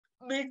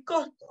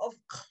because of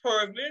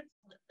COVID,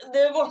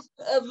 there was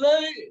a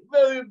very,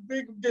 very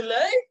big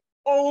delay.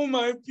 All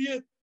my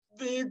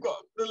PhD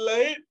got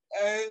delayed,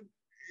 and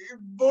it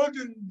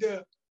wasn't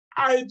the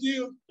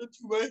ideal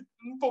situation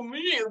for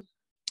me.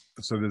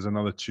 So there's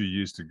another 2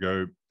 years to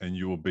go, and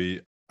you will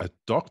be a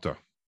doctor.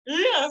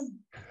 Yeah,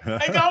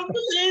 I can't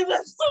believe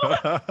it.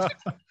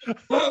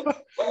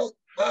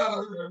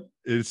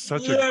 It's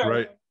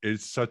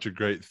such a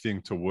great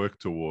thing to work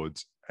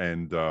towards,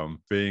 and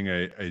being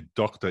a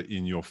doctor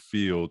in your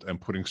field and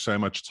putting so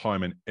much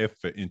time and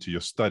effort into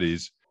your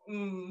studies.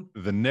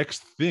 The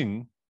next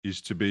thing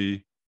is to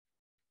be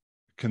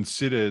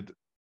considered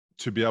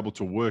to be able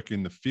to work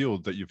in the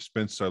field that you've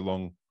spent so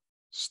long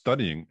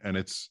studying. And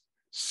it's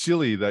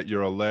silly that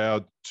you're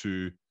allowed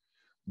to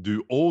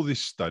do all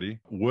this study,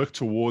 work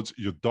towards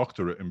your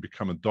doctorate and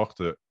become a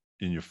doctor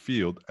in your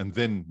field, and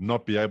then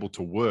not be able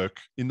to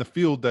work in the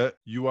field that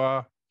you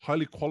are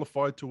highly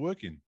qualified to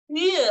work in.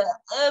 Yeah,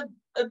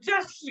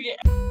 exactly.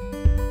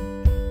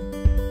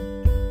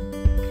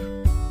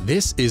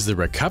 This is the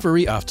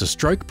Recovery After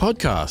Stroke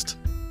podcast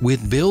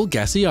with Bill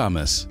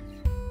Gassiamis,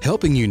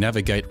 helping you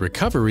navigate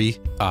recovery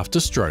after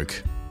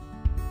stroke.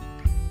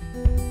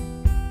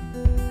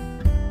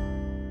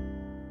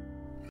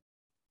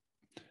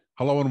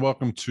 Hello and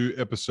welcome to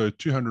episode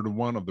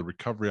 201 of the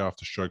Recovery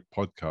After Stroke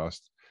podcast.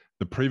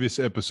 The previous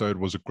episode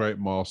was a great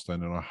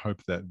milestone, and I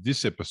hope that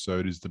this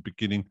episode is the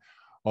beginning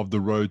of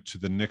the road to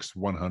the next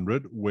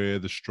 100, where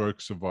the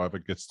stroke survivor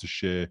gets to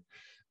share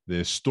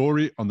their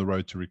story on the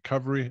road to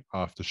recovery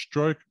after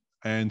stroke,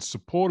 and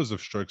supporters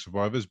of stroke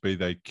survivors, be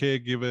they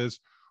caregivers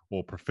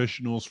or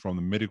professionals from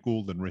the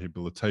medical and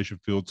rehabilitation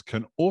fields,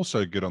 can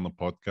also get on the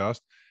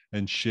podcast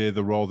and share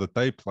the role that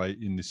they play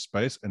in this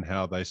space and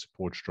how they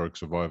support stroke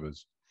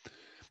survivors.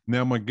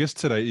 Now, my guest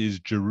today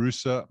is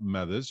Jerusha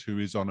Mathers, who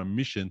is on a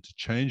mission to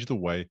change the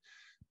way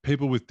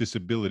people with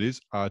disabilities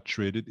are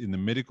treated in the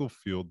medical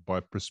field by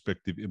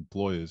prospective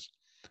employers.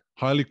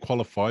 Highly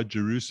qualified,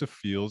 Jerusha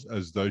feels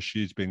as though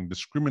she is being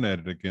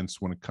discriminated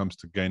against when it comes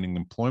to gaining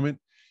employment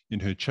in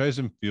her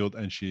chosen field,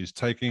 and she is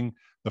taking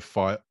the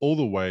fight all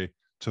the way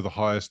to the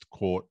highest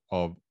court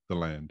of the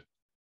land.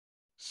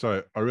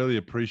 So I really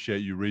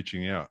appreciate you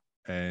reaching out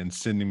and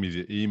sending me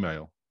the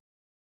email.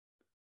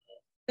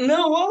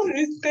 No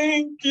worries,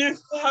 thank you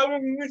for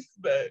having me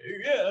today.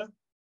 Yeah.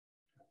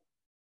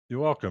 You're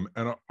welcome.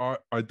 And I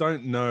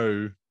didn't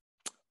know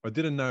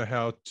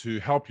how to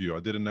help you. I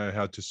didn't know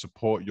how to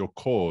support your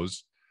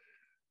cause.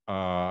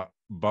 But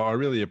I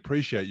really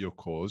appreciate your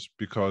cause,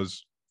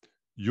 because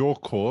your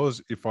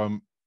cause, if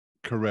I'm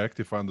correct,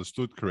 if I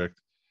understood correct,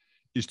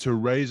 is to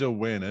raise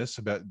awareness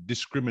about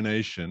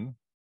discrimination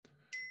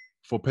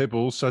for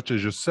people such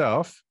as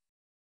yourself,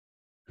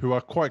 who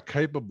are quite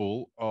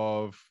capable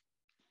of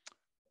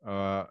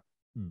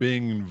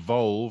being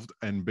involved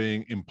and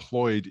being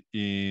employed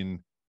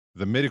in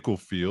the medical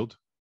field,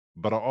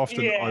 but are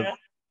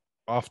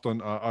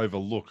often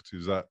overlooked.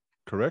 Is that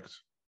correct?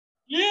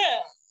 Yeah,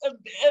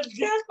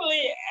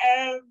 exactly.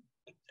 And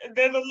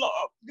there's a lot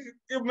of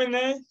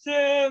discrimination,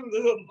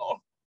 there's a lot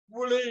of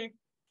bullying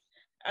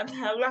and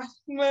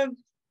harassment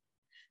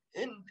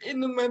in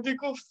the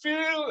medical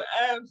field,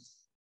 and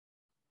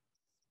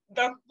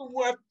that's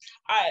what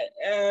I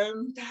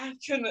am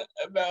passionate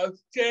about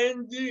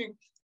changing,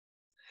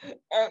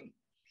 and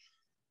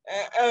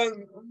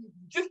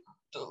just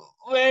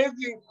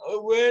raising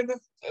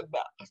awareness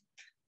about.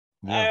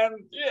 Yeah. And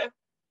yeah,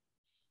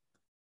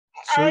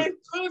 So, I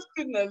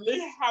personally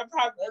have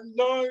had a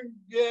long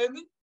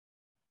journey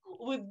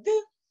with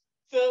this,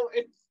 so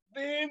it's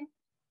been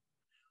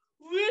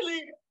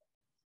really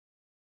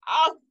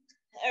up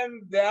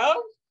and down.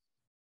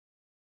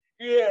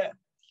 Yeah,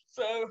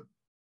 so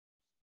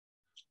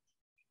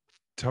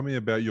tell me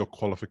about your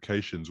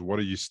qualifications. What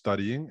are you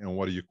studying and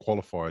what are you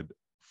qualified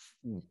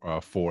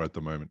for at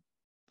the moment?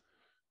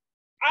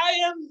 I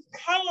am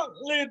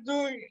currently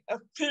doing a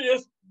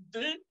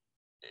PhD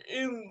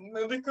in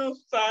medical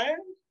science,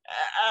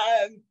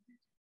 and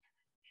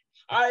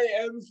I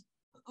am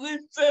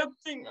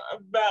researching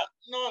about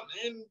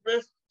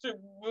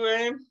non-invasive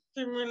brain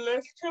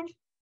stimulation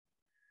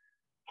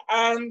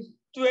and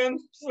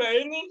strength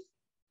training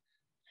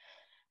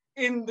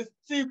in the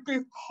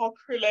CP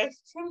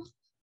population.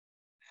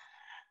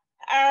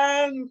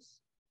 And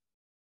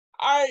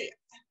I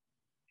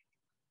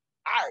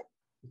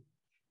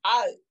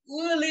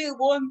really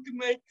want to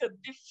make a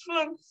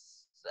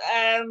difference,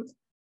 and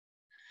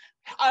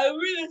I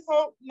really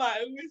hope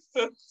my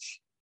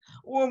research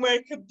will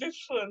make a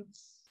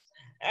difference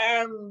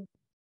and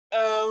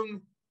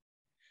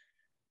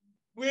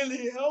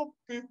really help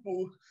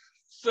people.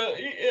 So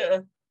yeah.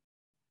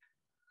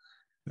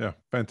 Yeah,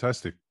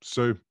 fantastic.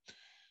 So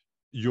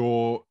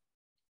you're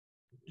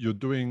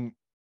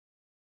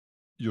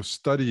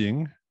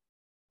studying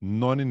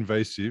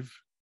non-invasive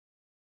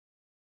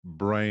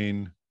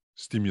brain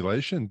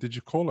stimulation, did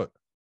you call it?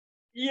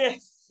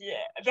 Yes,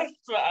 yeah, that's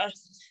right.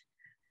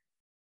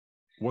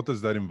 What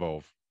does that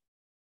involve?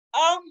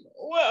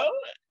 Well,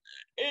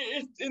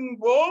 it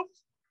involves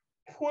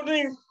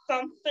putting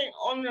something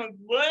on your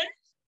brain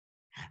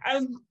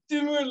and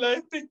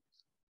stimulating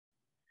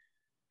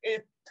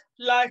it,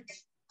 like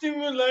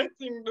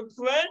stimulating the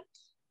brain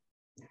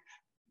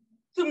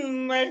to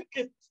make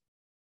it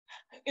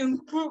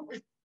improve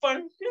its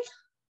function.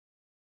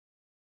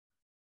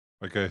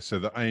 Okay, so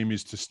the aim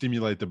is to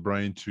stimulate the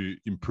brain to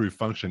improve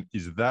function.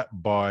 Is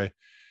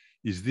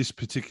this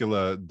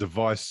particular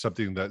device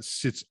something that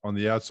sits on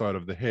the outside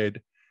of the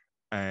head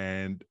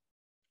and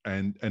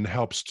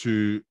helps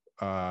to,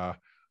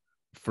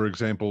 for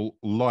example,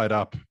 light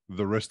up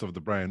the rest of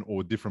the brain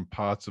or different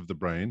parts of the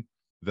brain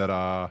that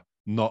are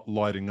not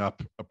lighting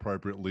up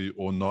appropriately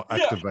or not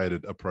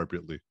activated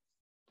appropriately?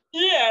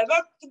 Yeah,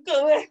 that's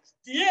correct.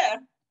 Yeah,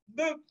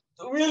 that's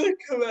really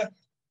correct.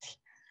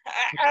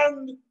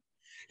 And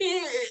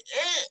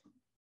it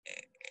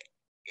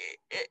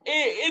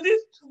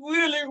is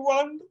really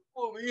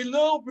wonderful,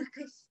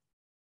 because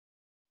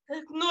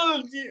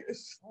technology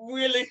is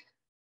really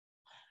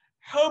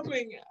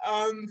helping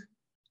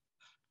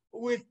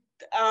with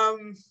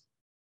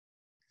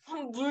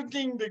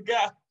bridging the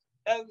gap,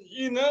 and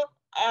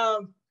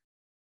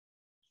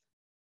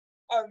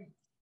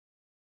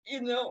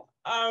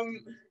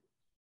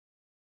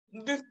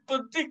this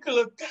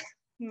particular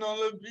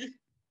technology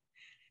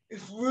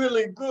is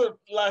really good.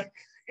 Like,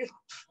 it's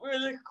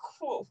really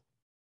cool,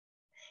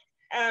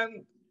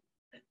 and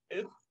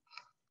it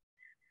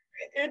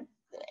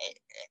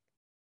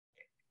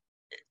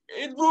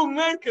will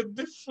make a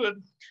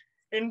difference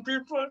in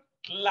people's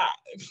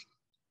lives.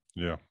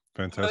 Yeah,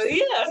 fantastic.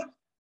 Yeah.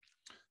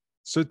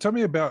 So tell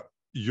me about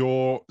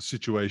your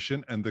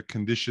situation and the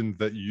condition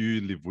that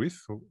you live with.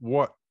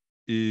 What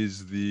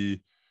is the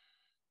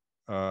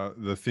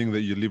thing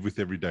that you live with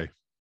every day?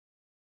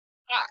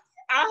 I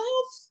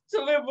have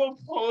cerebral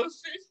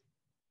palsy,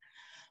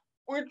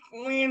 which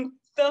means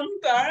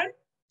sometimes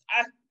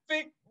I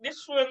speak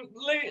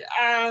differently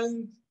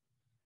and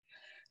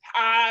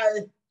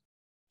I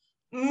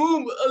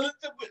move a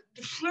little bit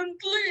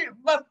differently,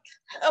 but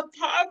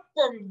apart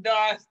from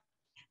that,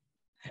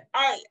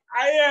 I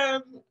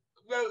am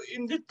very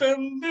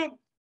independent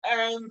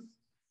and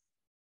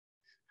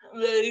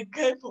very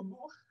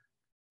capable.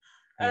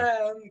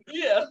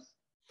 Yeah.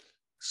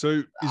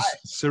 So is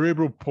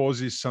cerebral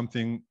palsy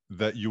something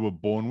that you were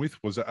born with?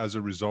 Was it as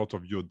a result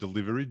of your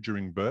delivery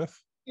during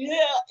birth?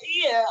 Yeah.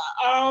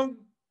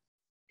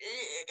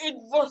 It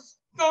was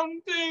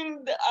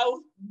something that I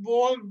was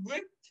born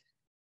with.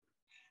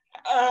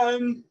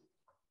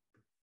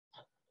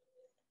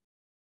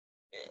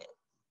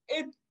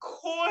 It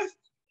caused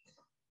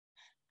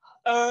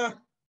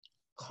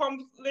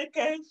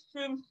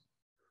complications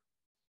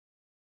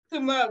to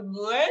my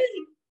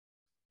brain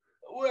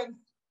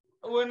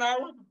when I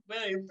was a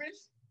baby,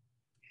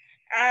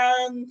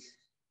 and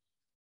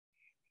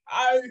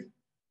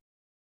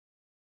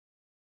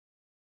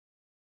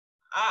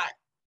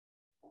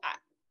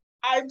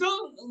I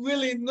don't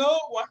really know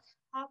what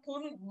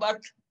happened,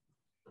 but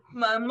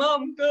my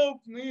mom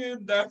told me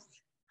that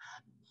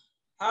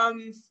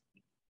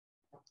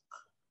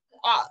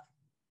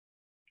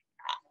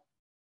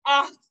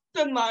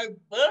after my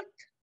birth,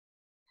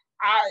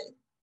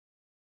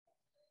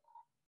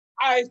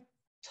 I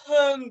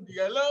turned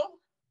yellow,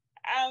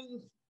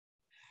 and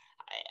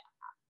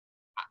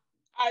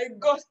I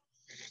got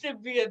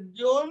severe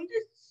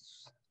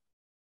jaundice,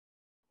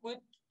 which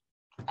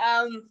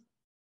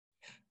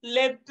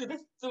led to the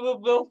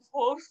cerebral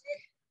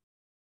palsy.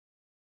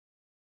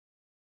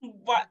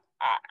 But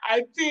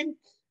I think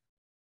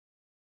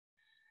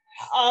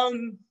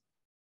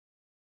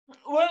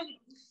when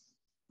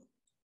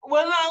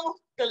I was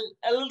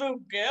a little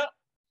girl,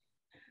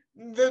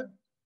 the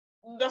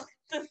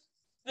doctor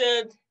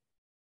said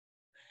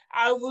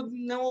I would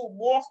never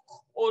walk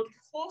or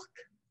talk,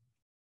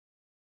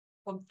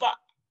 but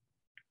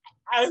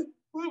I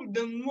proved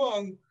them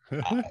wrong.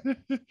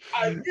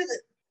 I did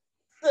it.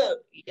 So,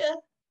 yeah.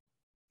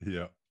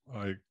 Yeah,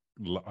 I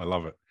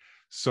love it.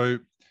 So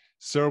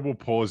cerebral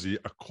palsy,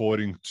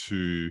 according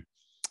to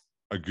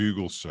a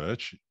Google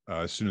search,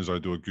 as soon as I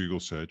do a Google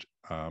search,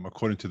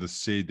 according to the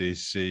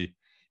CDC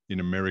in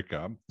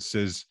America,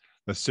 says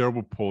that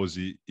cerebral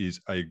palsy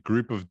is a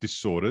group of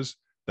disorders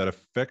that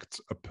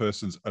affects a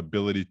person's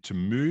ability to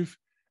move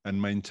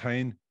and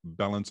maintain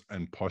balance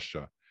and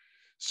posture.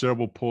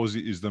 Cerebral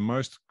palsy is the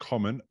most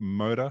common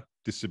motor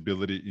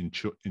disability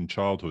in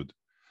childhood.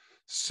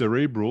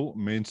 Cerebral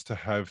means to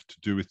have to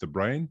do with the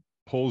brain.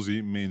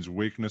 Palsy means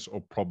weakness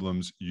or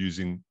problems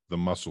using the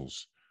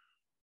muscles.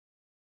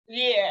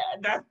 Yeah,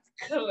 that's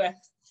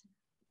correct.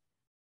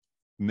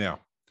 Now,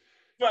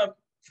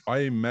 I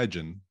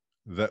imagine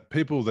that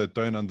people that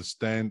don't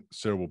understand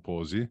cerebral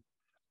palsy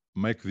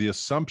make the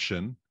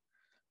assumption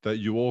that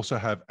you also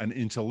have an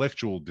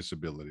intellectual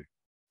disability.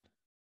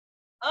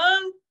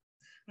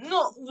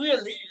 Not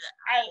really.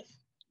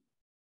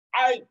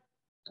 I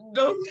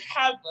don't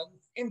have an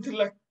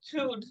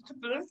intellectual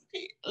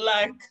disability.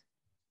 Like,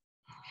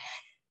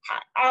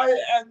 I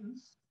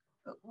am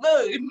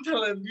very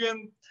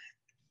intelligent,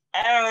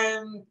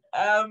 and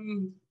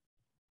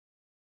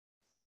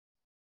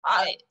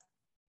I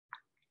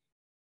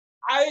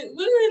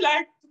really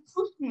like to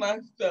push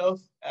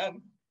myself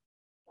and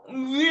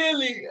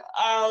really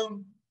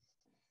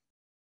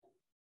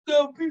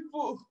show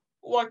people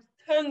what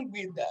can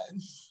be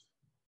done.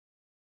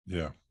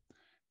 Yeah.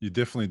 You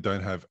definitely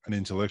don't have an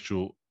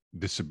intellectual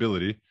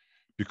disability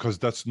because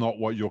that's not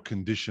what your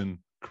condition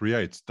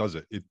creates, does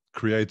it? It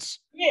creates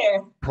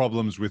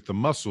problems with the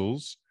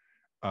muscles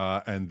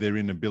and their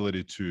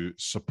inability to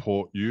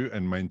support you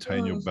and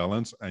maintain your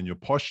balance and your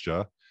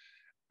posture.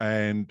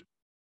 And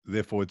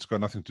therefore, it's got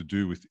nothing to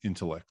do with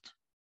intellect.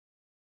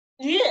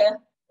 Yeah,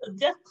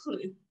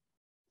 exactly.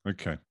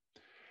 Okay.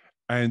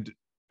 And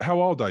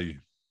how old are you?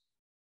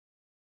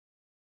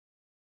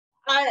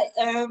 I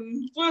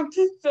am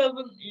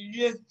 27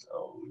 years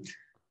old.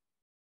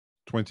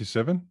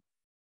 27?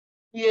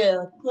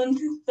 Yeah,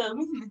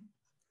 27.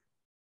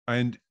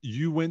 And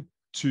you went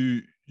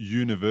to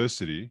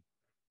university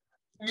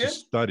to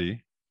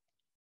study.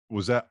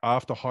 Was that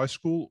after high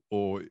school,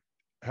 or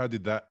how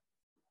did that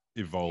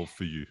evolve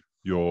for you,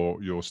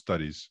 your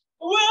studies?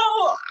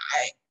 Well,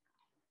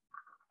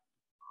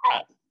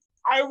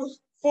 I was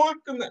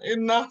fortunate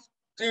enough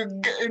to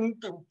get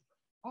into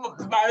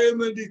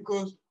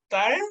biomedical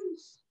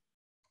science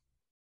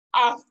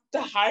after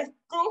high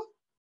school.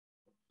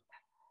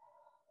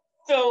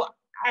 So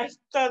I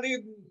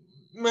studied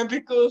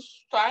medical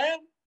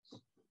science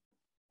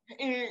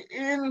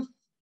in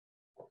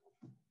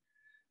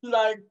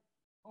like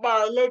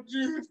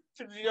biology,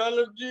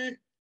 physiology,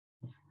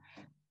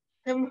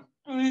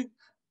 chemistry,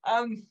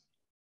 and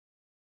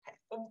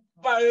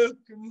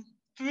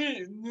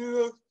biochemistry,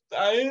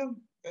 neuroscience,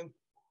 and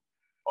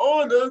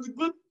all those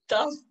good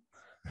stuff.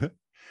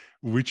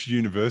 Which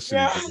university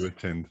did you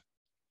attend?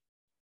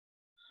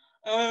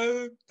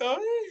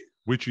 Sorry?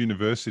 Which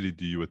university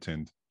do you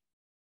attend?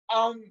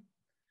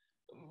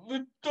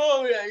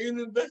 Victoria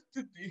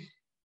University.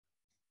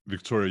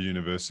 Victoria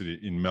University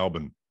in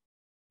Melbourne.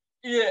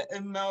 Yeah,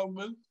 in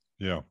Melbourne.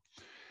 Yeah.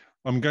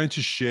 I'm going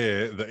to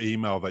share the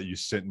email that you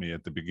sent me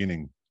at the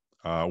beginning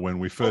when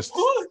we first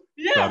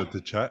started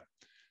to chat,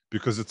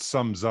 because it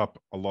sums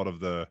up a lot of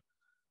the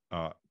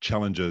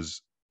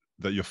challenges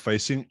that you're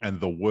facing and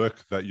the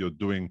work that you're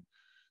doing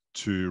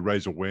to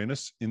raise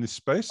awareness in this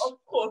space. Of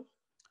course.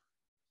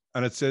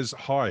 And it says,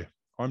 "Hi,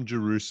 I'm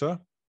Jerusha,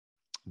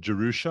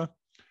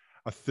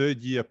 a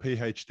third-year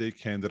PhD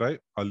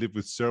candidate. I live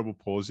with cerebral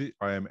palsy.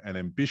 I am an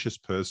ambitious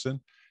person,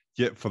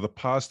 yet for the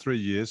past 3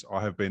 years,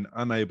 I have been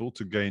unable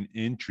to gain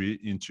entry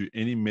into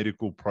any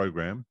medical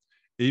program,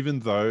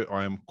 even though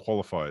I am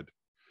qualified.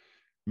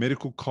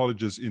 Medical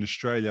colleges in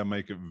Australia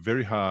make it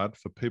very hard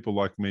for people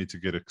like me to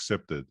get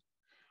accepted.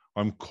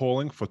 I'm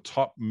calling for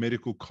top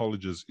medical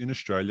colleges in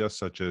Australia,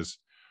 such as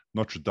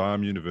Notre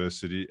Dame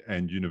University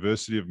and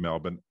University of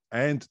Melbourne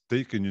and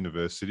Deakin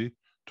University,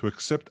 to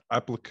accept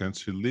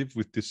applicants who live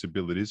with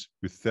disabilities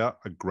without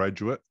a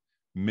graduate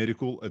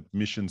medical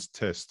admissions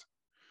test.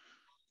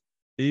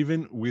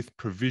 Even with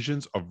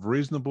provisions of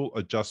reasonable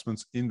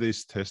adjustments in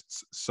these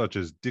tests, such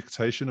as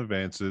dictation of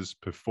answers,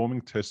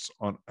 performing tests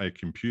on a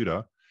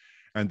computer,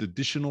 and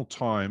additional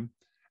time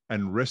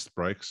and rest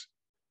breaks,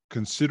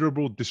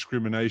 considerable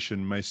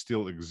discrimination may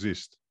still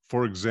exist.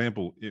 For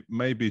example, it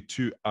may be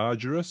too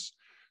arduous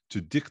to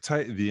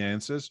dictate the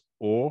answers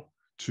or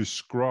to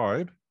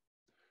scribe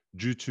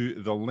due to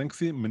the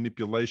lengthy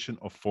manipulation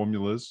of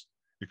formulas,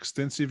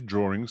 extensive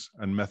drawings,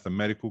 and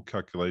mathematical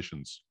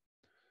calculations.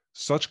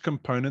 Such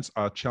components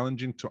are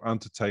challenging to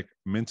undertake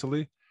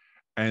mentally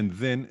and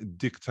then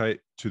dictate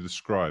to the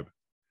scribe.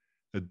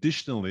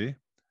 Additionally,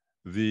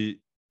 the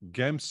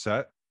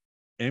GAMSAT,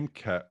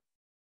 MCAT,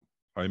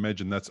 I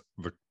imagine that's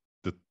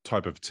the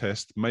type of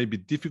test, may be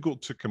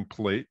difficult to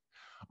complete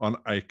on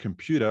a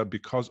computer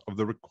because of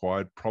the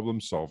required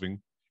problem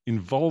solving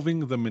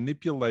involving the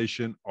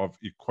manipulation of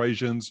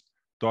equations,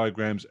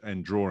 diagrams,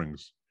 and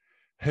drawings,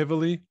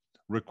 heavily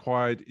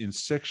required in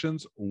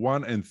sections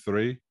 1 and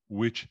 3,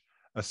 which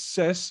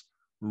assess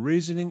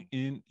reasoning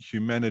in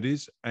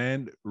humanities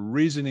and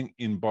reasoning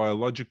in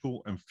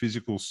biological and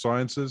physical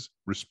sciences,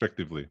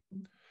 respectively.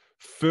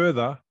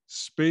 Further,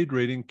 speed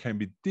reading can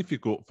be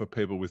difficult for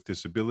people with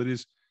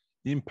disabilities,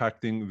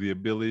 impacting the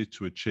ability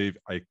to achieve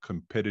a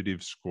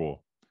competitive score.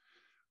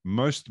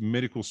 Most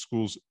medical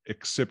schools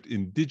accept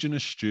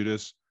Indigenous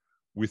students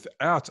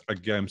without a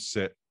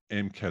GAMSAT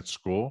MCAT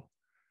score.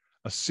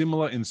 A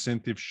similar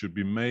incentive should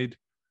be made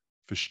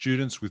for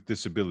students with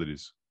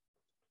disabilities."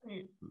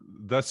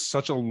 That's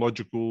such a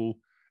logical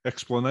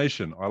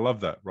explanation. I love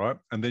that, right?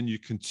 And then you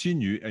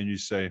continue and you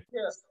say,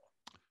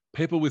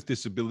 people with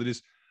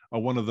disabilities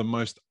are one of the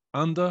most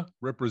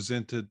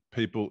underrepresented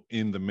people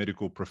in the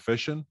medical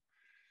profession.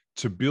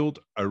 To build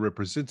a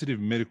representative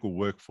medical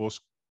workforce,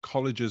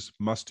 colleges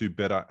must do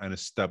better and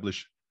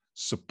establish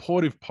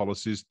supportive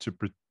policies to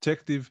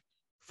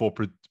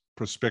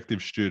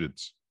prospective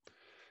students.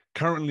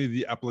 Currently,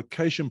 the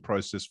application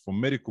process for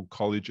medical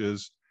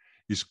colleges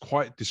is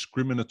quite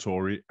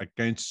discriminatory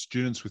against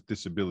students with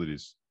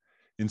disabilities.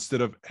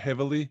 Instead of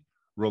heavily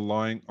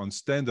relying on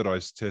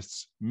standardized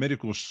tests,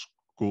 medical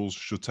schools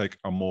should take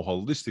a more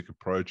holistic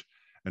approach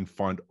and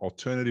find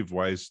alternative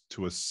ways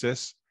to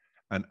assess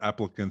an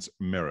applicant's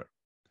merit.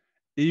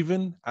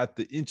 Even at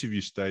the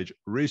interview stage,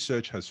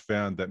 research has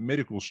found that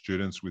medical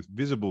students with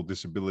visible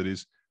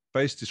disabilities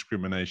face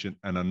discrimination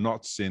and are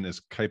not seen as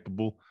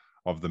capable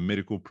of the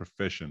medical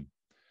profession.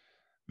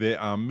 There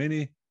are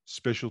many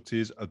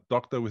specialties a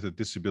doctor with a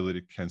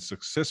disability can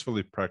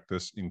successfully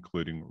practice,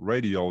 including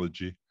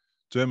radiology,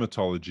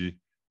 dermatology,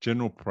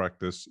 general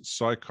practice,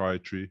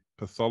 psychiatry,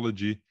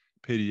 pathology,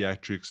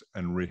 pediatrics,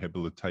 and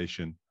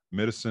rehabilitation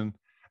medicine,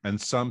 and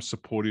some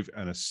supportive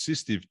and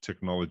assistive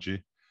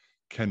technology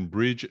can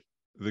bridge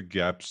the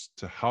gaps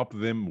to help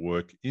them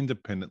work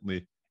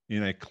independently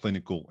in a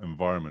clinical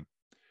environment.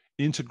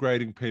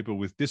 Integrating people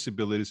with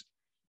disabilities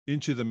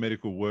into the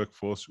medical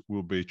workforce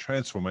will be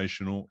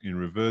transformational in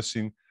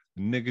reversing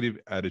the negative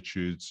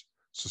attitudes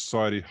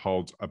society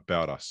holds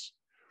about us.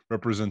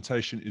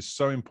 Representation is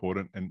so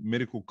important, and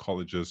medical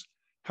colleges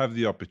have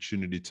the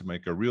opportunity to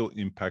make a real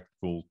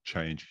impactful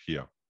change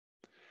here.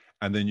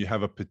 And then you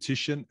have a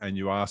petition, and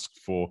you ask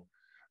for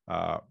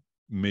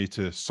me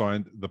to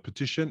sign the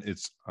petition.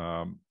 It's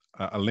a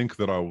link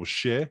that I will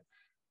share,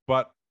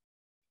 but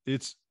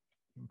it's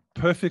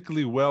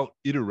perfectly well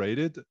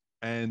iterated,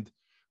 and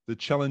the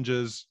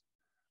challenges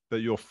that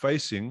you're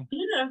facing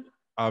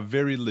are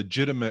very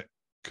legitimate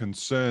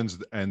concerns,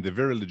 and they're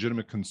very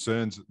legitimate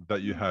concerns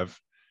that you have.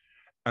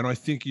 And I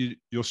think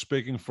you're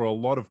speaking for a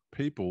lot of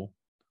people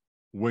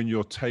when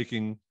you're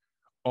taking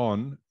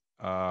on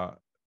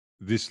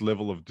this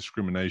level of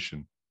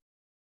discrimination.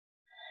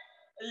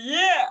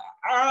 Yeah,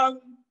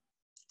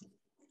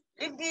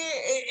 it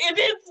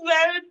is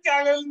very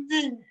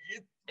challenging.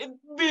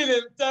 It's been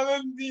a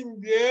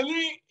challenging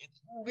journey.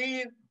 It's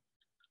been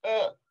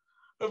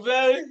a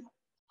very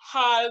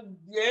hard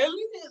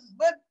journey,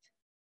 but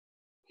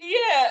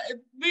yeah,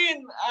 it's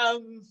been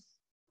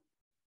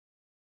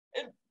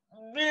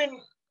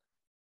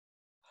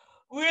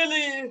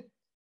really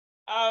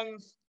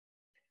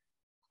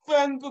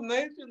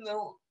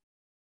transformational.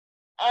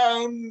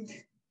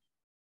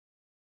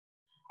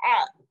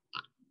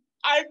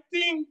 I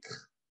think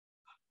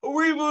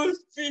we will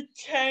see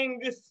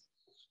changes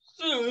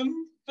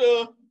soon,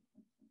 so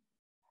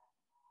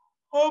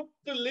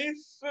hopefully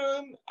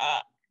soon.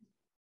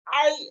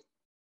 I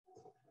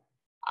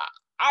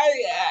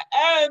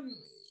am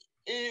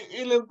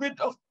in a bit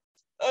of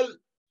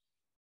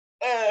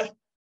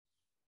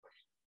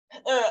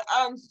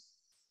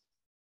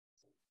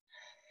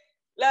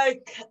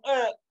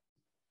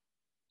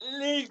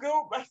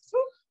legal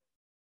battle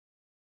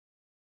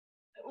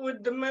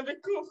with the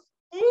medical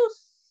schools.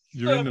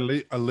 You're in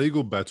a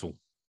legal battle.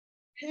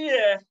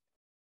 Yeah.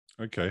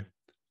 Okay.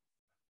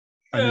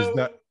 And is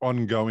that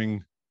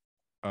ongoing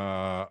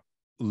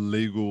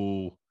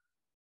legal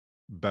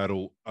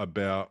battle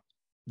about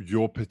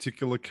your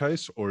particular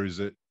case, or is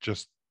it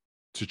just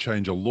to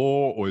change a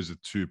law, or is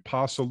it to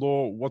pass a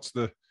law? What's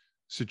the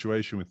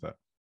situation with that?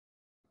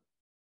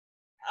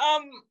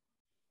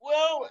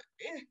 Well,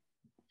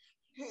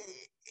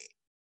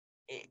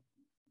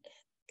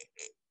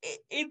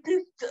 it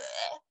is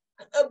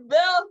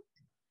about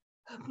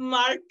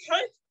my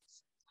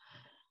case,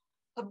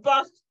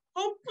 but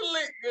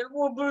hopefully it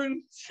will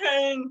bring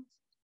change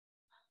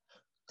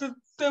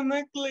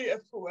systemically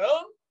as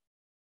well.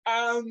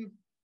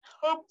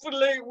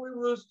 Hopefully we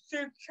will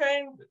see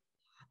change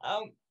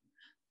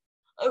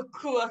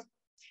across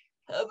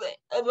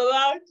a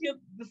variety of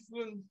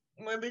different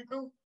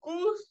medical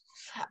schools,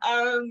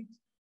 and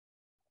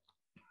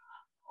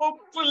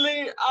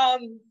hopefully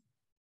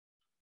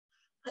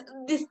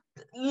this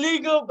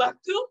legal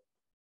battle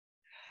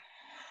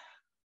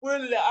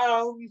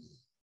will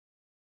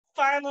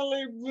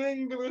finally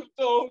bring the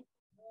result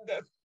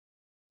that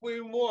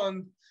we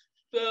want.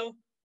 So,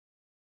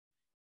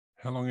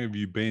 how long have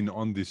you been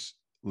on this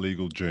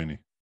legal journey?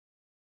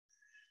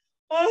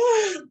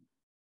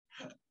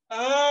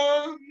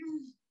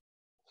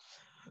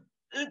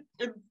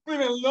 It's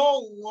been a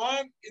long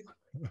one. It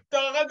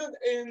started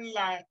in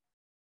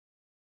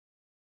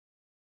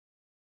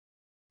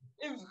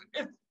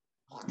it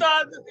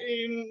started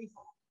in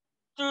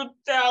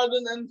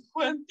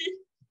 2020.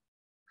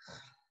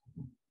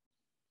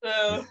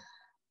 So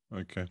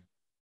okay, it's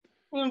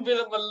a bit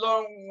of a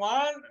long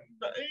one,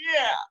 but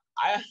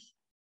yeah,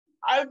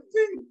 I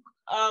think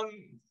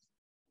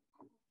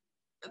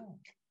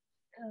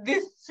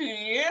this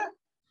year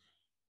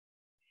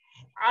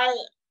I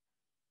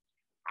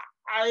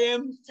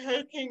am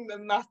taking the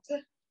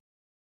matter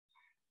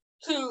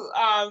to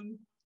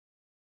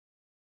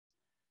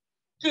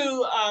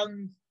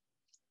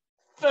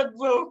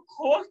federal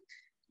court.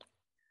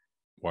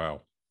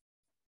 Wow.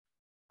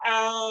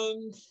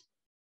 And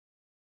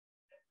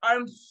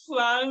I'm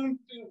trying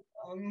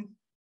to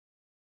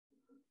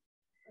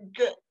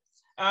get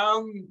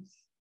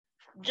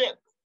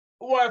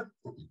what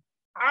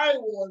I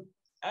want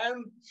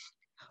and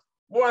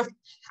what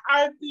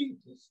I think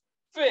is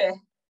fair.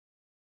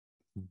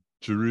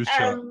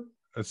 Jerusha,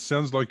 it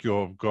sounds like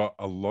you've got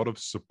a lot of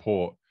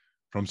support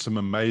from some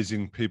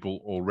amazing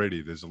people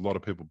already. There's a lot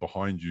of people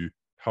behind you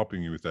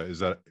helping you with that. Is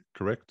that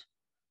correct?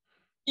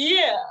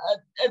 Yeah,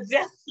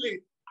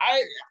 exactly.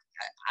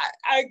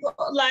 I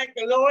got like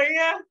a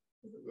lawyer,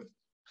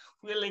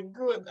 really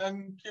good,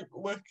 and keep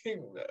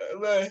working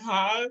very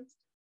hard.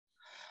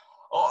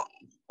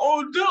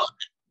 Although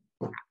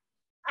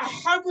I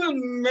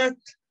haven't met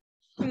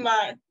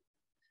my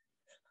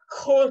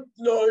court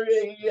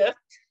lawyer yet,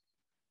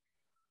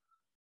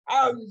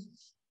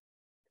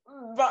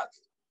 but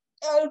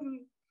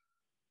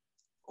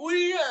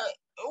we are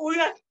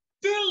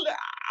still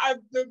at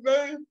the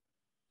very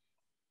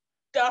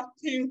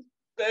starting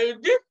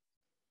stages.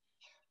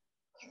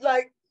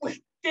 Like,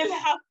 we still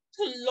have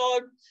to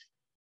lodge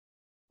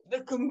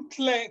the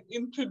complaint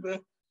into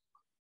the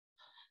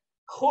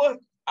court.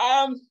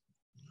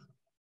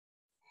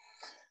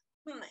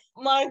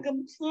 My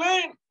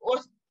complaint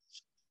was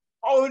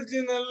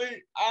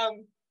originally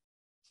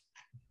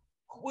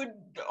with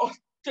the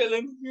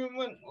Australian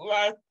Human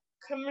Rights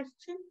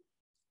Commission,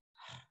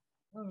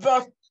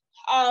 but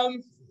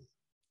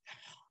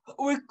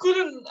we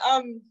couldn't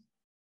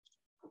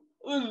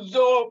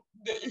resolve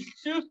the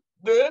issues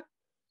there.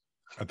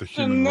 At the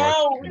So Human Rights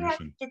now we have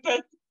Commission. to take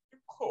it to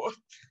court.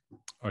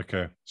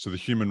 Okay, so the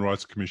Human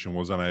Rights Commission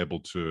was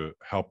unable to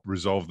help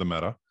resolve the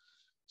matter.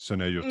 So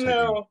now you're taking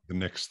No. the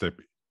next step,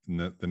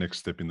 the next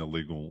step in the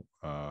legal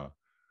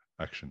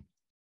action.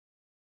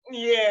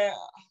 Yeah.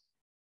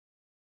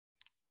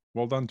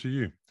 Well done to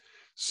you.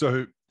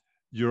 So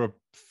you're a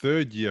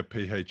third-year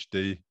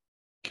PhD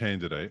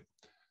candidate.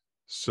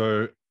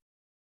 So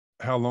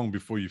how long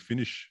before you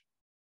finish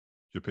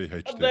your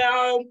PhD?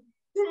 About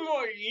 2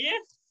 more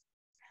years.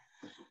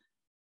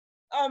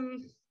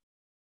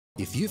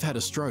 If you've had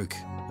a stroke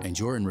and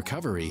you're in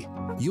recovery,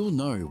 you'll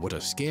know what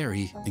a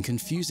scary and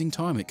confusing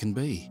time it can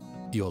be.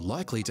 You're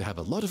likely to have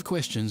a lot of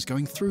questions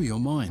going through your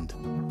mind.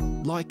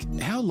 Like,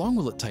 how long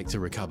will it take to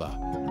recover?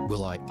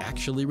 Will I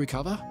actually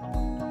recover?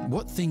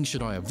 What things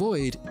should I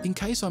avoid in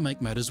case I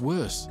make matters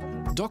worse?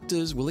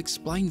 Doctors will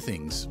explain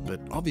things,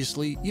 but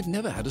obviously you've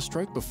never had a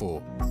stroke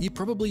before. You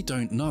probably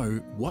don't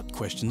know what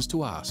questions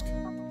to ask.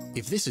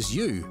 If this is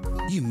you,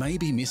 you may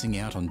be missing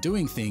out on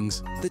doing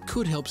things that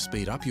could help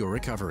speed up your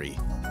recovery.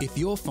 If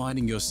you're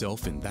finding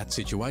yourself in that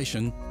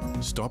situation,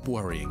 stop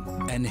worrying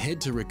and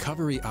head to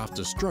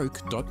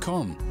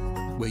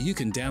recoveryafterstroke.com, where you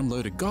can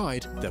download a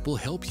guide that will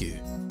help you.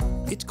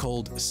 It's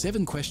called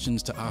 7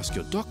 Questions to Ask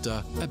Your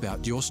Doctor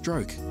About Your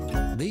Stroke.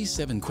 These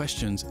 7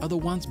 questions are the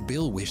ones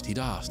Bill wished he'd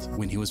asked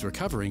when he was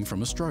recovering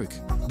from a stroke.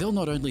 They'll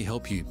not only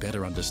help you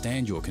better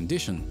understand your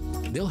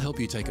condition, they'll help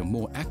you take a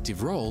more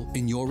active role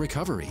in your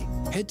recovery.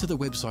 Head to the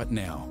website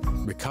now,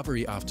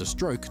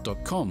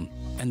 recoveryafterstroke.com,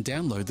 and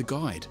download the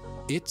guide.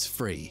 It's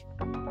free.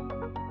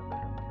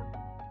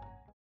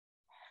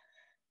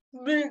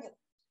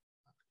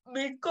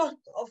 Because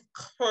of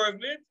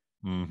COVID,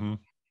 Mm-hmm.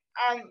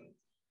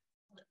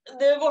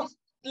 there was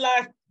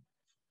like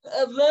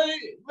a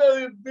very,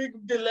 very big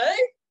delay.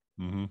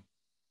 Mm-hmm.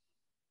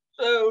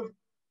 So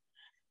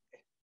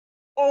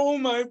all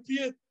my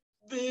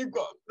PhD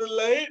got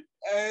delayed,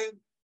 and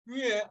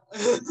yeah.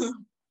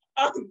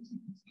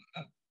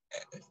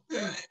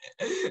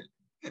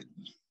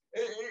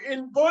 It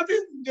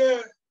wasn't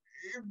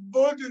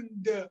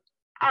the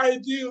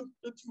ideal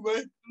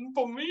situation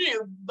for me,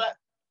 but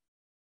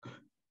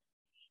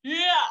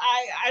yeah,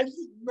 I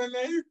just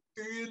managed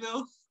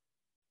to,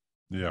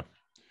 Yeah.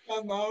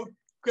 somehow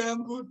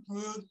scramble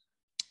through.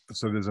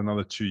 So there's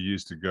another 2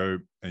 years to go,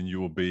 and you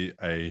will be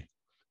a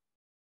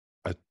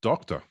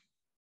doctor.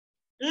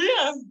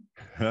 Yeah,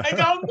 I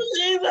can't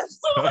believe it.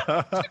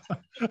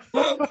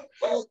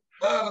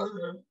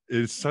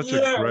 It's such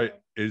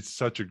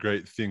a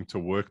great thing to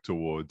work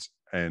towards,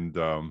 and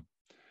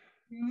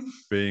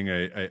being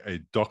a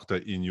doctor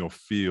in your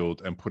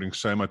field and putting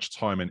so much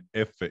time and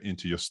effort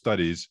into your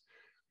studies,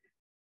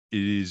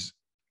 it is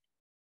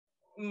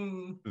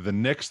the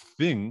next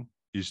thing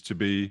is to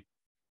be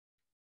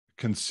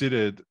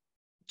considered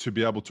to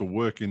be able to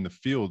work in the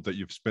field that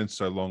you've spent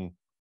so long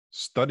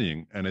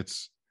studying. And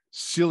it's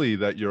silly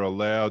that you're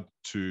allowed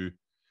to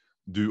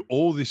do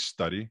all this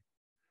study,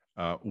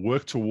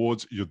 work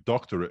towards your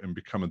doctorate and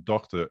become a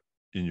doctor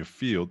in your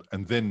field,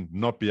 and then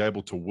not be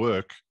able to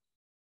work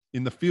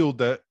in the field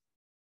that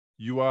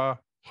you are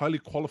highly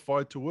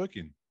qualified to work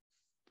in.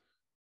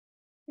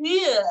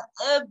 Yeah,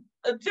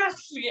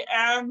 exactly.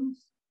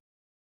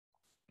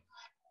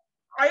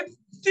 I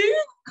think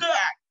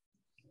that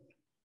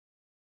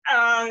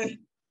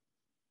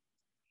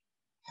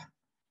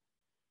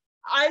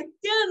I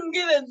can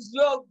get a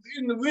job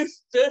in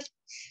research,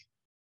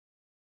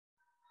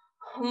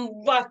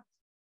 but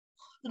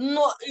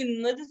not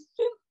in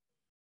medicine,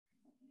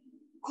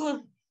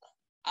 because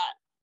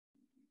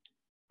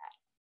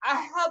I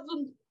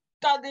haven't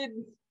studied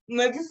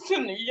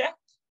medicine yet.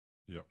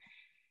 Yeah.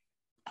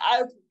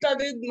 I've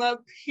studied my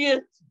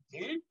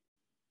PhD,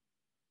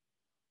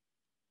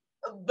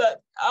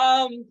 but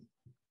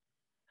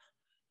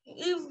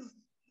if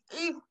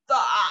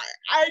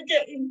I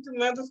get into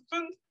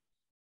medicine,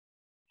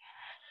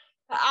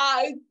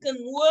 I can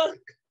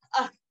work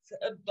as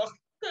a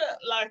doctor,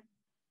 like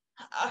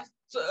as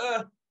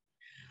a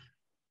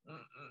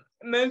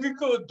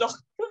medical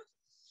doctor.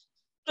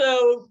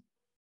 So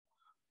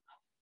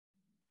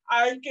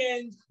I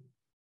can.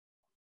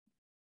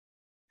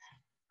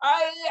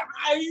 I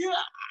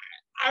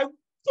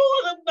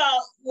thought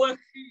about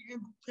working in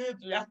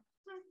pediatrics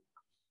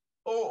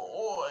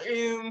or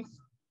in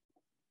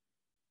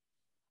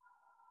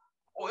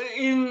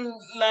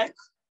like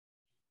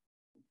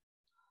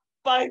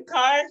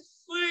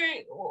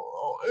psychiatry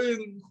or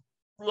in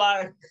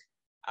like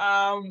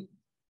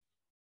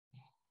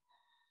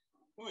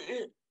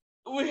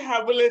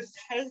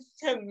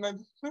rehabilitation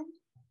medicine,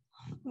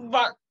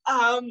 but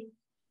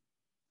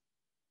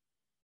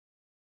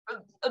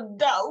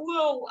that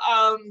will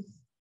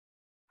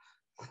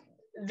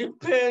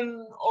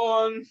depend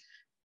on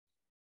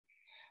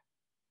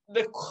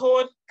the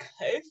court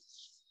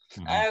case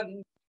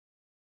and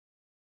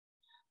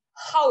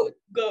how it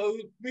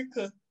goes,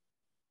 because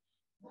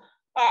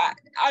I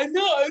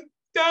know it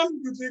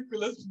sounds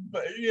ridiculous,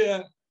 but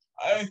yeah,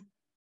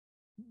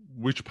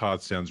 Which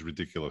part sounds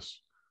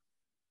ridiculous?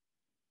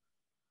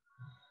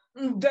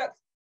 That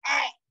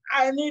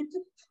I need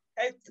to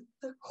take it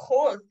to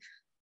court.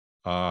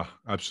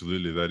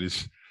 Absolutely. That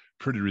is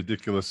pretty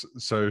ridiculous.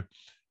 So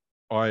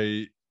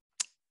I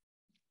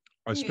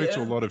speak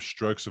to a lot of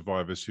stroke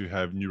survivors who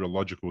have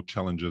neurological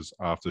challenges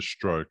after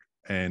stroke,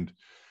 and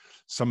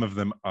some of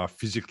them are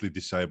physically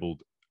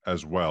disabled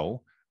as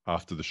well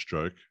after the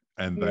stroke,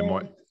 and they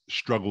might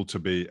struggle to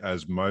be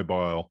as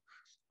mobile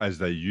as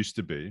they used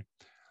to be.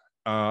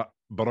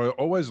 But I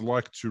always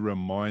like to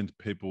remind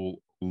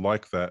people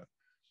like that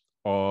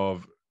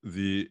of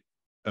the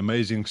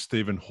amazing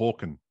Stephen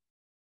Hawking,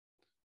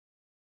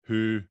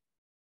 who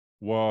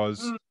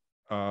was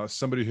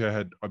somebody who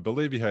had, I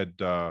believe he had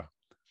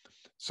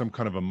some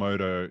kind of a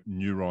motor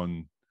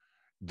neuron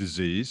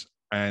disease,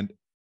 and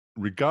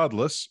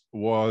regardless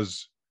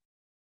was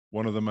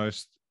one of the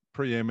most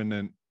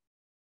preeminent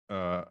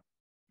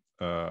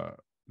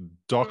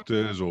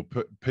doctors or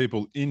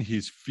people in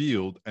his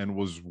field, and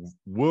was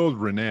world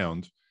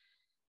renowned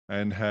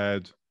and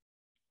had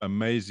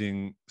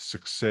amazing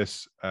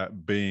success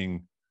at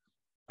being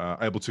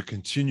able to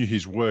continue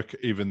his work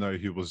even though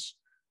he was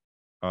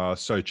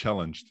so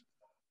challenged.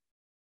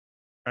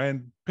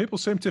 And people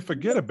seem to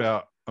forget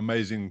about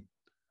amazing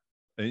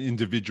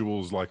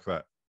individuals like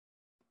that.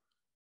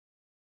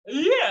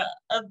 Yeah,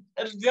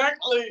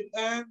 exactly.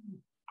 And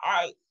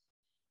I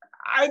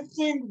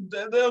think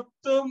that there are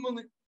so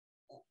many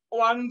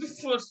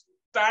wonderful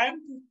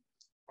scientists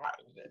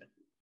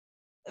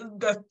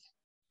that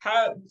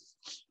have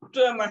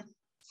so much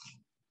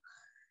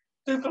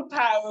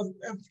superpowers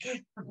and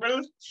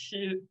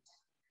capabilities.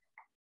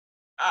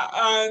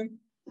 And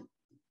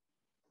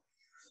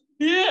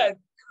yeah,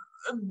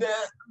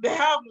 they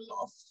have a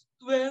lot of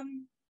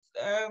strength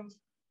and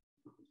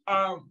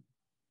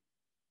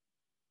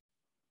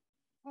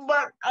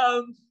but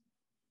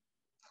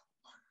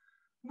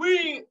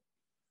we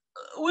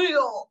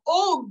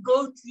all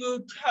go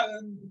through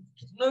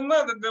challenges, no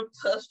matter the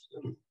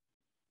person.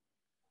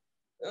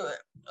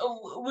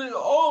 We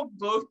all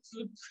go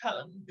through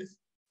challenges.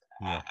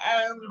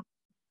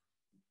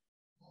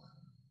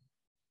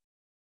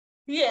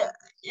 Yeah,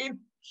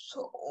 it's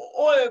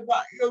all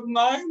about your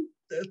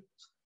mindset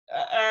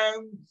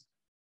and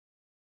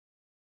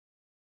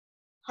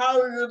how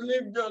you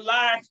live your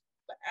life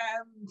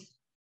and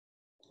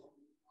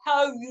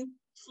how you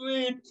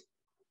treat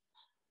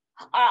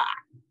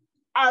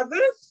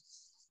others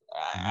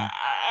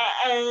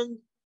and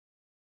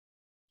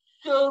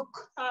show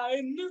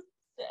kindness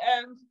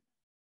and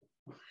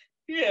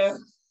yeah,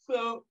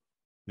 so.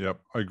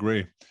 Yep, I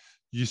agree.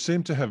 You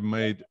seem to have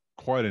made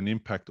quite an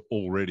impact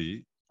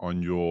already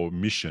on your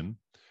mission.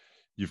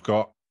 You've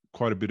got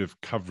quite a bit of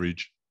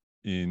coverage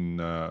in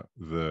the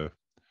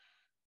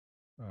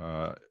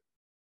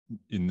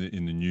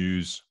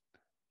news.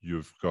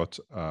 You've got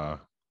an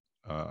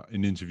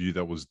interview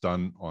that was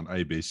done on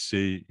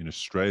ABC in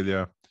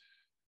Australia.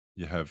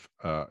 You have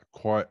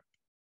quite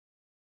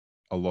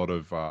a lot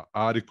of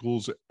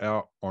articles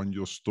out on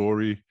your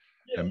story,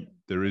 and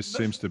there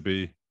seems to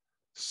be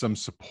some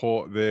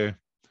support there.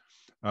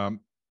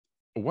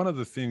 One of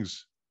the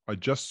things I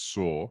just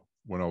saw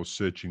when I was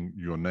searching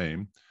your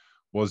name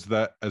was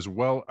that, as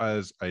well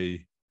as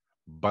a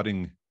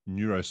budding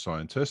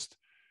neuroscientist,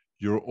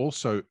 you're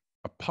also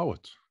a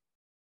poet.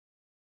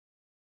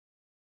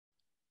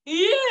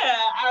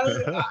 Yeah,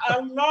 I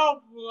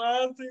love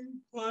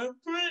writing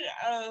poetry,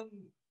 and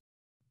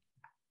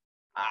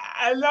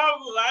I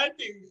love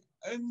writing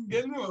in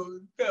general.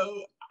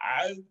 So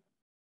I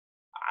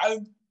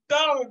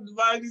started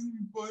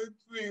writing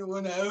poetry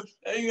when I was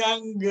a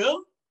young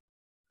girl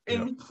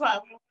in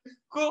primary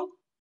school,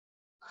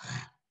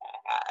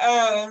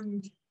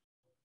 and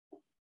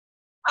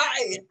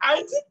I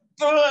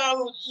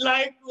just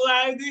like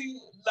writing,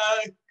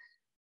 like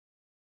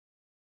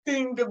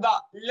think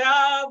about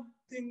love,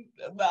 think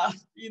about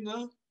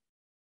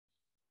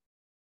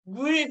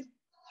grief,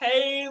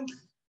 pain,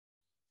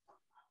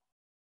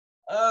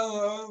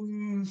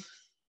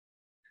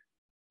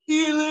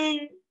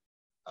 healing,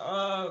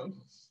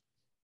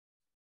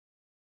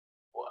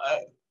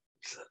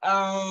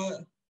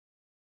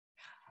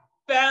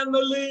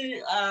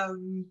 family,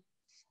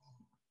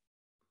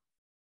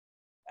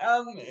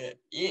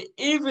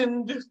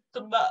 even just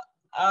about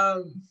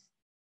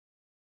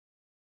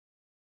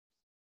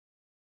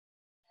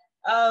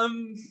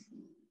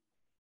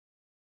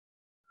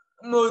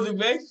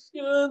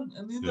motivation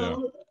and Yeah.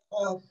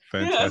 yeah.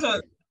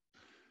 Fantastic.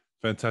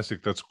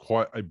 Fantastic. That's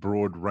quite a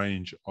broad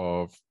range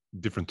of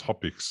different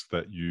topics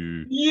that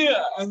you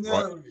Yeah, I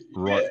know.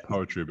 write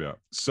poetry about.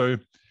 So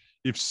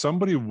if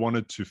somebody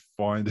wanted to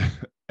find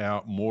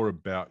out more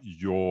about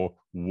your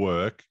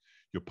work,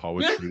 your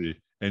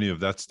poetry, any of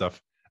that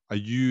stuff, are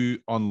you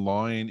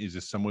online? Is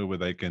there somewhere where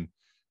they can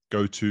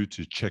go to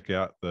check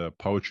out the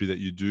poetry that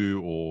you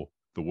do or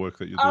the work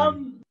that you're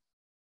doing?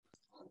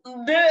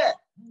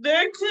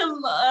 They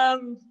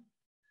can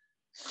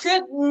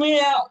check me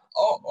out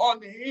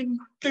on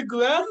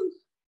Instagram.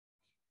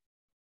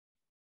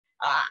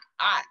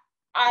 I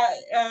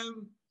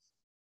am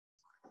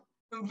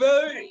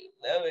very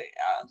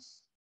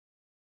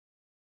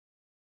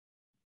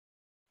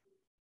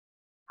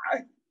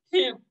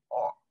active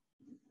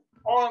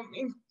on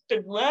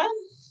Instagram.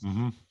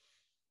 Mm-hmm.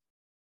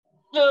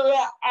 So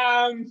that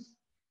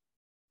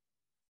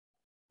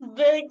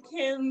they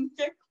can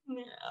check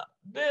me out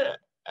there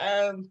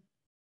and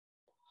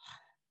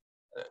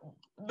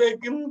they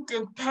can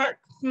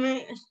contact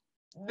me if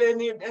they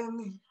need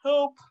any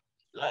help,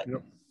 like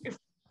Yep. if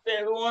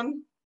they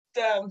want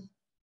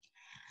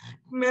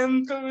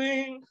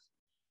mentoring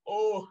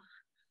or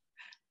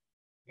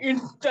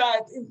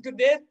insight into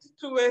their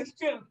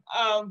situation.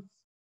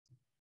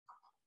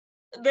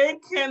 They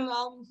can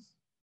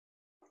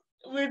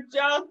reach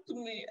out to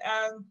me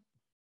and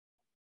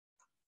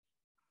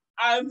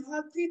I'm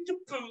happy to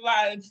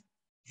provide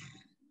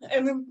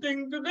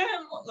anything to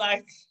them,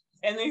 like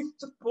any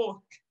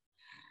support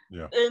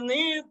they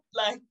need,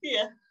 like,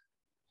 yeah.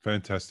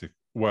 Fantastic.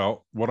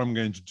 Well, what I'm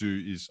going to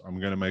do is I'm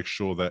going to make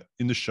sure that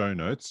in the show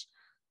notes,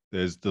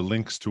 there's the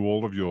links to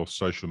all of your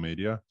social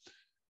media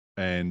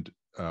and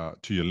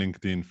to your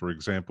LinkedIn, for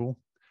example.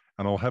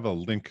 And I'll have a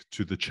link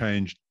to the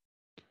change,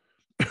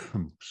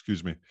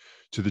 excuse me,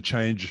 to the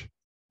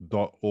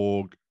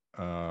change.org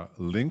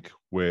link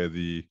where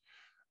the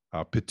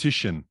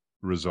petition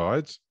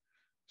resides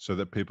so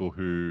that people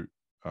who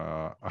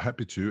are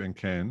happy to and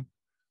can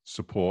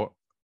support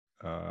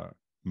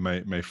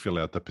may fill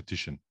out the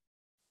petition.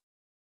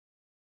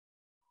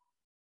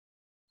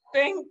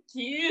 Thank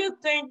you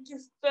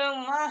so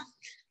much.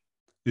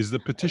 Is the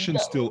petition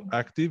still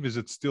active? Is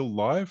it still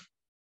live?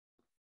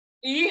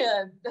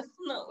 Yeah,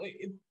 definitely.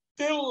 It's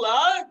still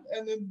live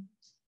and it's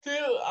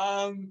still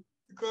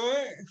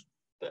going.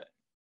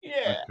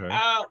 Yeah.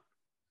 Okay.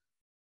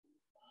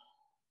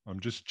 I'm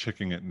just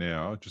checking it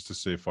now just to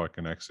see if I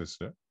can access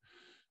it.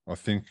 I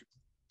think.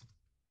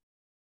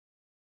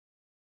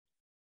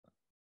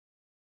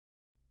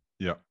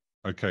 Yeah.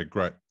 Okay,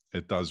 great.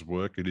 It does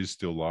work. It is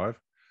still live.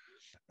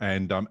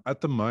 And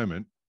at the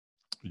moment,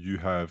 you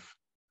have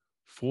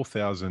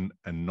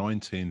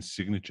 4,019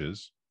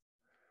 signatures.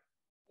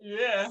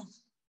 Yeah.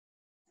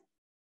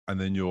 And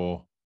then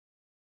you're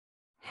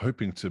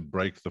hoping to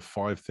break the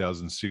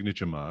 5,000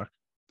 signature mark.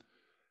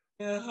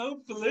 Yeah,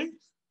 hopefully.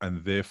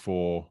 And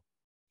therefore,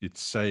 it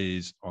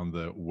says on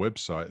the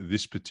website,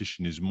 this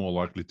petition is more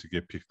likely to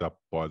get picked up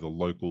by the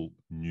local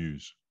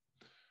news.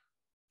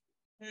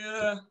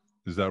 Yeah.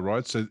 Is that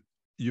right? So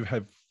you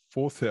have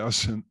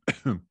 4,000.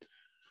 You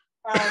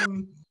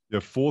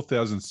have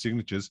 4,000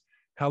 signatures.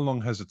 How long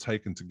has it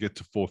taken to get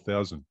to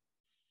 4,000?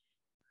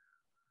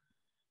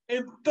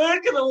 It's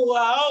taken a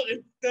while.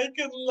 It's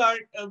taken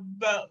like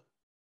about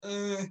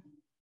 6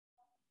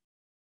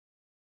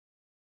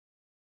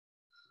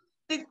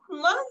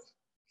 months.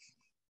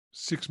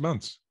 6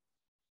 months.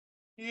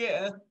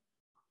 Yeah.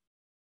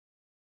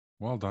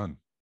 Well done.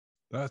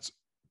 That's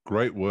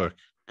great work.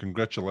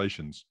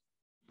 Congratulations.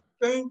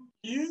 Thank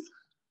you.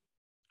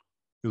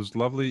 It was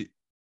lovely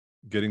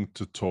getting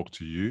to talk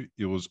to you.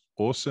 It was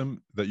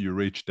awesome that you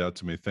reached out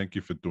to me. Thank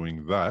you for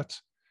doing that.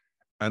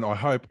 And I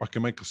hope I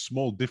can make a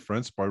small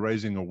difference by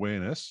raising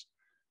awareness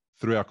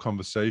through our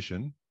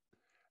conversation.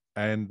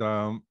 And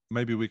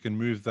maybe we can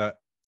move that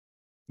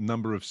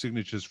number of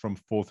signatures from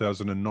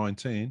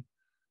 4,019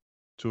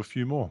 to a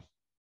few more.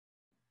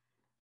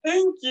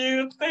 Thank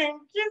you.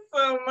 Thank you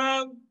so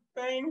much.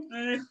 Thank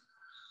you.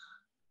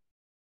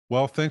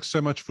 Well, thanks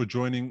so much for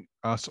joining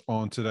us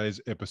on today's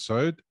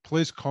episode.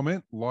 Please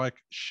comment, like,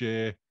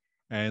 share,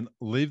 and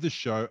leave the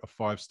show a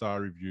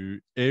 5-star review.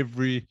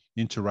 Every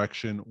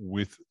interaction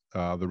with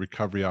the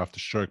Recovery After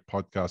Stroke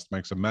podcast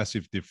makes a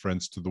massive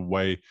difference to the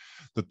way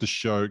that the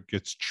show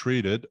gets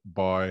treated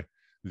by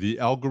the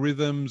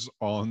algorithms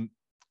on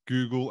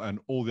Google and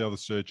all the other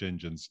search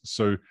engines.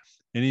 So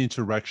any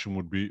interaction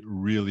would be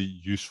really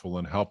useful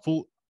and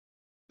helpful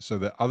so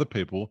that other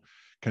people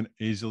can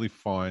easily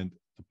find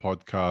the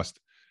podcast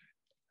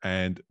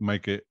and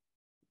make it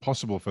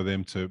possible for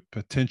them to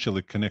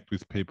potentially connect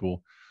with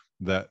people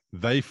that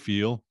they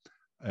feel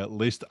at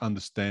least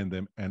understand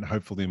them and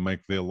hopefully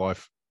make their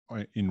life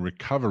in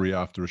recovery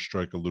after a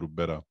stroke a little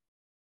better.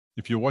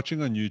 If you're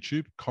watching on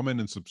YouTube, comment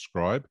and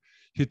subscribe.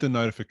 Hit the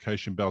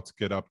notification bell to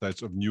get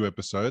updates of new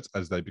episodes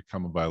as they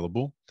become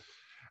available.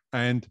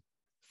 And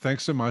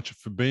thanks so much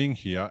for being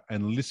here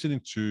and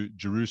listening to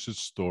Jerusha's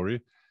story.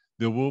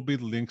 There will be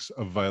links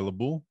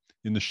available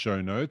in the show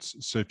notes.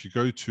 So if you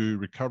go to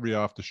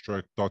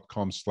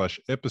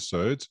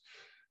recoveryafterstroke.com/episodes,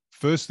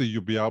 firstly,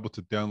 you'll be able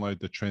to download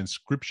the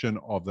transcription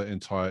of the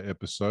entire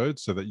episode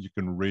so that you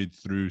can read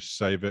through,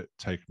 save it,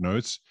 take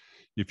notes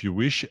if you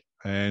wish.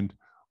 And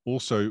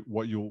also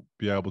what you'll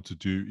be able to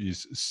do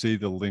is see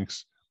the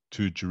links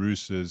to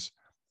Jerusha's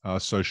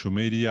social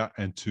media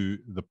and to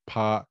the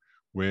part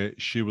where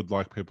she would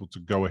like people to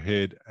go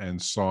ahead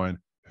and sign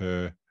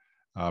her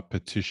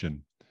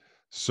petition.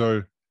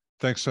 So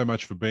thanks so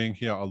much for being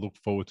here. I look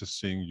forward to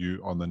seeing you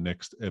on the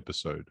next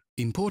episode.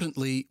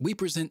 Importantly, we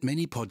present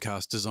many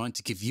podcasts designed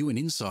to give you an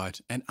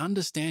insight and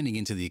understanding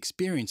into the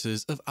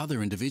experiences of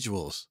other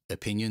individuals.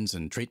 Opinions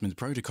and treatment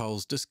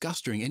protocols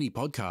discussed during any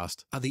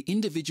podcast are the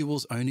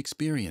individual's own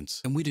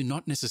experience, and we do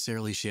not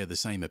necessarily share the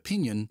same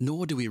opinion,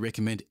 nor do we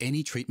recommend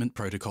any treatment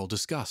protocol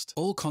discussed.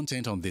 All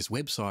content on this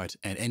website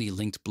and any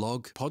linked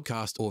blog,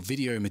 podcast, or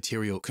video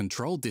material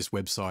controlled this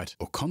website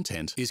or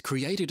content is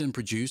created and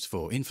produced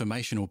for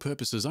informational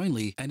purposes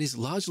only and is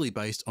largely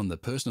based on the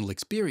personal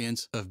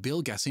experience of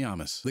Bill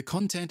Gassiamis. The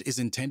content is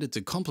intended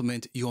to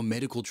complement your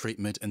medical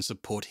treatment and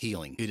support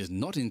healing. It is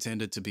not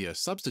intended to be a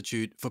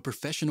substitute for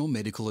professional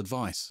medical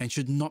advice and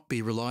should not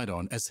be relied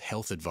on as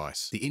health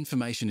advice. The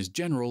information is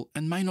general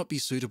and may not be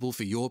suitable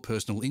for your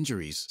personal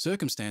injuries,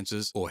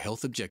 circumstances, or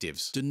health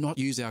objectives. Do not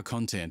use our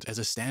content as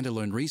a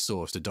standalone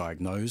resource to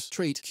diagnose,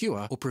 treat,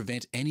 cure, or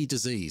prevent any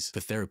disease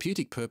for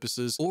therapeutic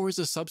purposes or as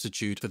a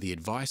substitute for the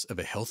advice of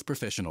a health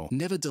professional.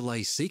 Never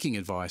delay seeking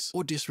advice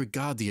or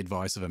disregard the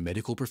advice of a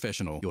medical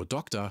professional, your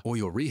doctor, or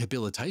your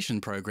rehabilitation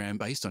program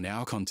based on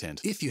our content.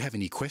 If you have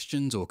any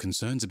questions or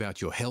concerns about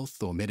your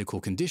health or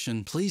medical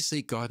condition, please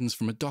seek guidance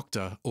from a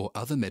doctor or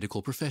other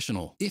medical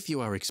professional. If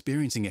you are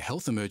experiencing a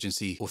health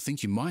emergency or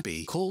think you might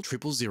be, call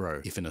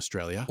 000 if in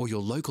Australia, or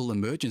your local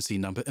emergency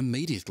number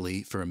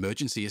immediately for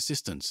emergency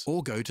assistance,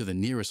 or go to the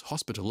nearest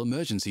hospital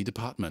emergency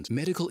department.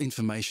 Medical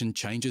information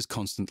changes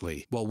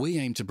constantly. While we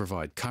aim to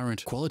provide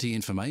current, quality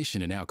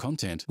information in our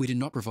content, we do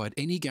not provide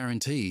any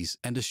guarantees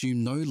and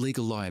assume no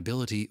legal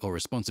liability or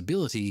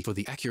responsibility for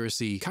the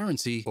accuracy,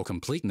 currency, or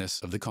completeness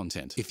of the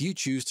content. If you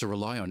choose to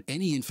rely on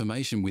any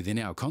information within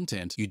our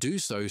content, you do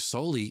so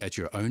solely at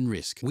your own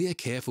risk. We are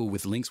careful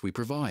with links we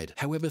provide.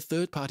 However,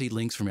 third-party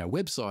links from our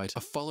website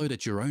are followed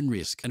at your own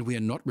risk, and we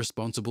are not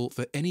responsible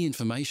for any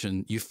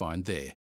information you find there.